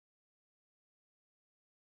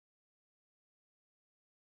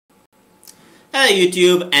Hello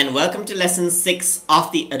YouTube and welcome to lesson 6 of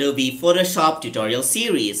the Adobe Photoshop tutorial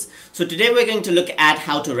series. So today we're going to look at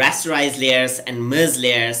how to rasterize layers and merge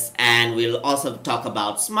layers, and we'll also talk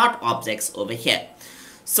about smart objects over here.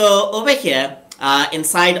 So over here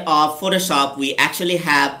inside of Photoshop we actually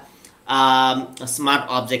have smart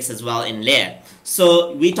objects as well in layer.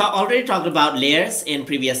 So we already talked about layers in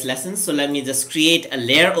previous lessons, so let me just create a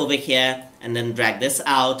layer over here and then drag this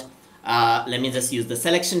out. Let me just use the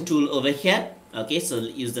selection tool over here. Okay, so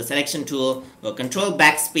use the selection tool, go control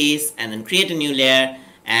backspace and then create a new layer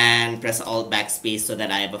and press alt backspace so that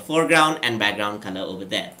I have a foreground and background color over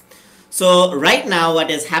there. So right now what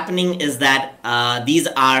is happening is that these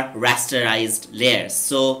are rasterized layers.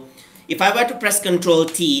 So if I were to press Control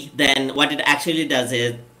T, then what it actually does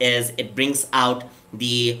is it brings out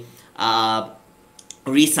the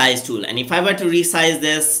Resize tool, and if I were to resize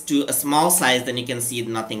this to a small size, then you can see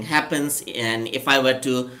nothing happens. And if I were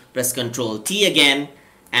to press Control T again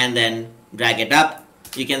and then drag it up,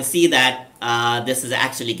 you can see that this is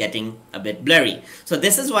actually getting a bit blurry. So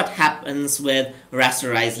this is what happens with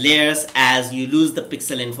rasterized layers, as you lose the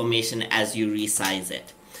pixel information as you resize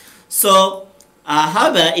it. So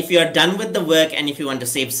however, if you are done with the work and if you want to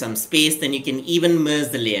save some space, then you can even merge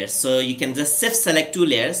the layers. So you can just shift select 2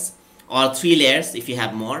 layers or 3 layers if you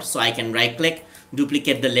have more. So I can right click,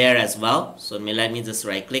 duplicate the layer as well. So let me just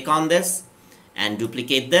right click on this and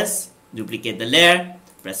duplicate this, duplicate the layer,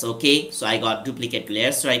 press OK. So I got duplicate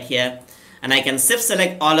layers right here, and I can shift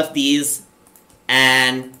select all of these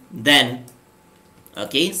and then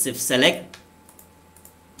shift select,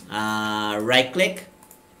 right click.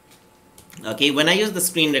 Okay, when I use the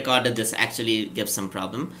screen recorder, this actually gives some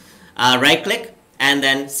problem. Right click and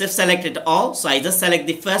then shift select it all. So I just select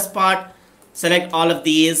the first part, select all of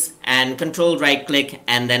these and control right click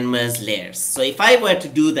and then merge layers. So if I were to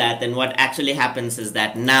do that, then what actually happens is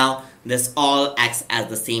that now this all acts as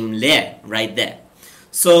the same layer right there.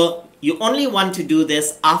 So you only want to do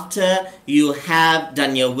this after you have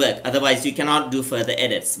done your work, otherwise you cannot do further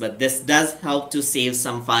edits, but this does help to save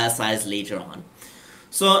some file size later on.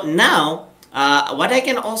 So now what I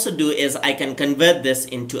can also do is I can convert this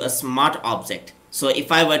into a smart object. So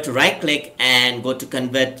if I were to right click and go to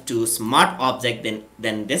convert to smart object,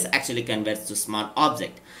 then this actually converts to smart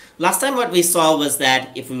object. Last time what we saw was that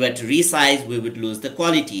if we were to resize, we would lose the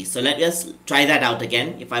quality. So let us try that out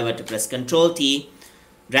again. If I were to press Control T,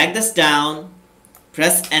 drag this down,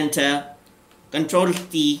 press enter, Control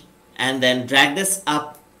T, and then drag this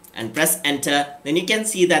up and press enter, then you can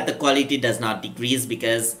see that the quality does not decrease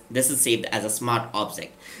because this is saved as a smart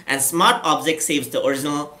object. And smart object saves the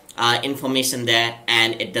original information there,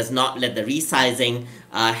 and it does not let the resizing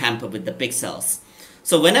hamper with the pixels.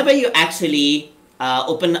 So whenever you actually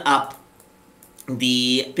open up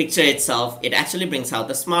the picture itself, it actually brings out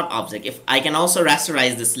the smart object. If I can also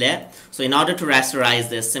rasterize this layer, so in order to rasterize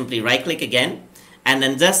this, simply right click again and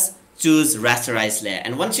then just choose rasterize layer,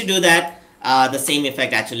 and once you do that, the same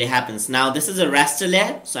effect actually happens. Now this is a raster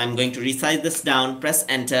layer, so I'm going to resize this down, press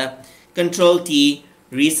enter, Control T,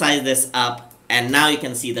 resize this up, and now you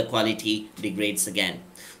can see the quality degrades again.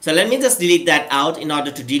 So let me just delete that out. In order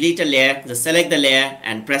to delete a layer, just select the layer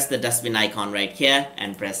and press the dustbin icon right here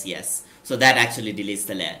and press yes. So that actually deletes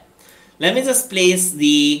the layer. Let me just place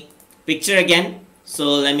the picture again. So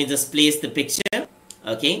let me just place the picture.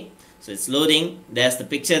 Okay, so it's loading. There's the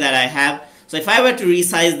picture that I have. So if I were to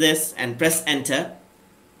resize this and press enter,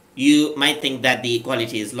 you might think that the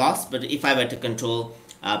quality is lost, but if I were to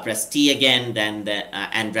press T again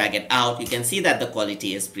and drag it out, you can see that the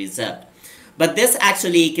quality is preserved. But this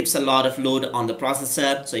actually keeps a lot of load on the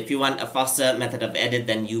processor. So if you want a faster method of edit,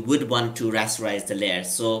 then you would want to rasterize the layer.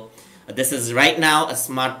 So this is right now a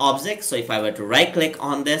smart object. So if I were to right click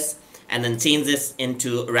on this and then change this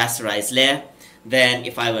into rasterized layer, then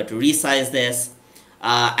if I were to resize this,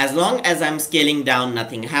 as long as I'm scaling down,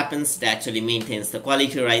 nothing happens. It actually maintains the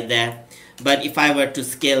quality right there. But if I were to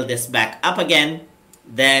scale this back up again,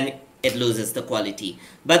 then it loses the quality.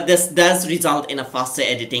 But this does result in a faster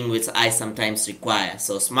editing, which I sometimes require.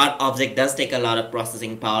 So smart object does take a lot of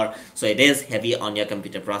processing power, so it is heavy on your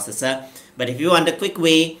computer processor. But if you want a quick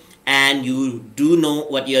way and you do know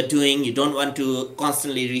what you're doing, you don't want to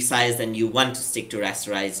constantly resize, then you want to stick to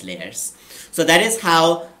rasterized layers. So that is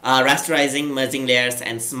how rasterizing, merging layers,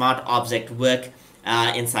 and smart object work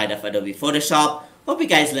inside of Adobe Photoshop. Hope you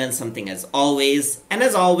guys learned something as always. And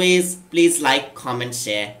as always, please like, comment,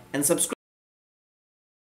 share, and subscribe.